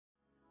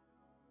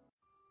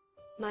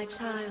My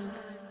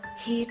child,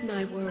 heed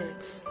my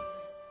words.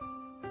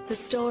 The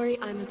story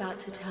I'm about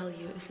to tell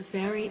you is a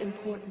very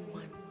important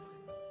one.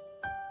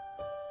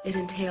 It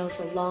entails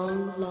a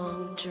long,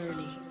 long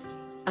journey,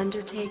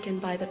 undertaken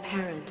by the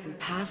parent and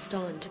passed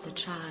on to the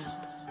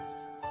child,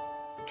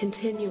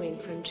 continuing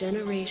from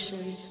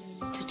generation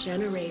to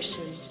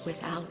generation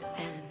without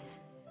end.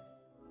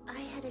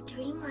 I had a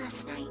dream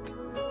last night.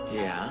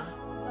 Yeah?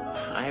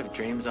 I have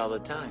dreams all the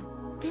time.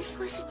 This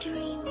was a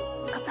dream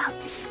about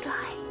the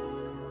sky.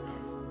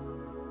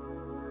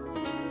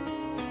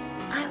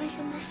 I was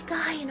in the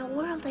sky in a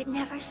world I'd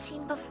never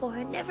seen before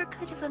and never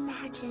could have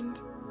imagined.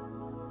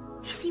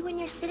 You see, when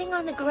you're sitting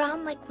on the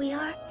ground like we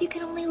are, you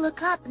can only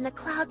look up and the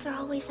clouds are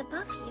always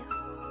above you.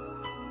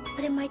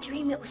 But in my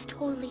dream it was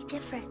totally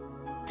different.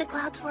 The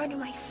clouds were under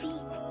my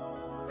feet.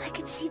 I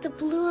could see the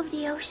blue of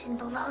the ocean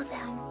below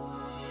them.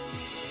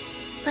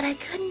 But I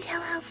couldn't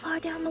tell how far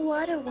down the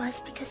water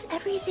was because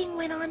everything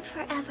went on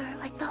forever,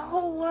 like the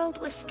whole world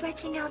was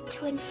stretching out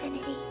to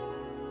infinity.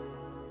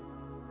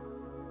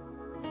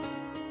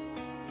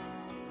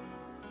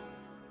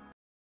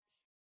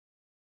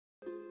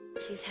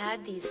 She's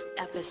had these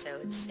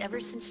episodes ever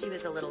since she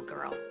was a little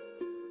girl.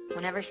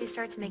 Whenever she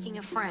starts making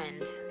a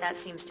friend, that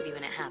seems to be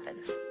when it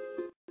happens.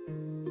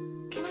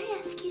 Can I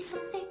ask you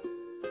something?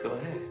 Go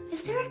ahead.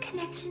 Is there a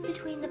connection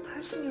between the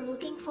person you're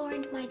looking for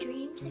and my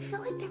dreams? I feel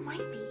like there might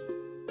be.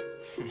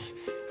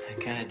 I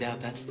kinda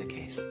doubt that's the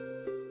case.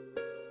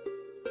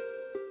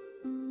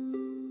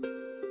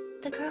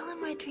 The girl in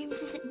my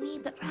dreams isn't me,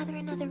 but rather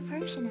another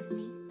version of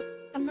me.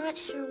 I'm not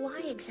sure why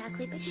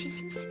exactly, but she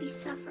seems to be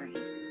suffering.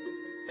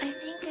 I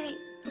think I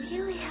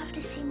really have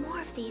to see more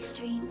of these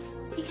dreams,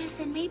 because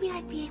then maybe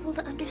I'd be able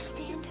to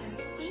understand her,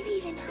 maybe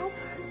even help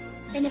her.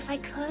 And if I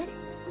could,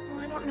 well,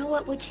 I don't know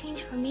what would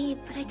change for me,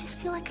 but I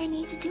just feel like I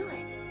need to do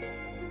it.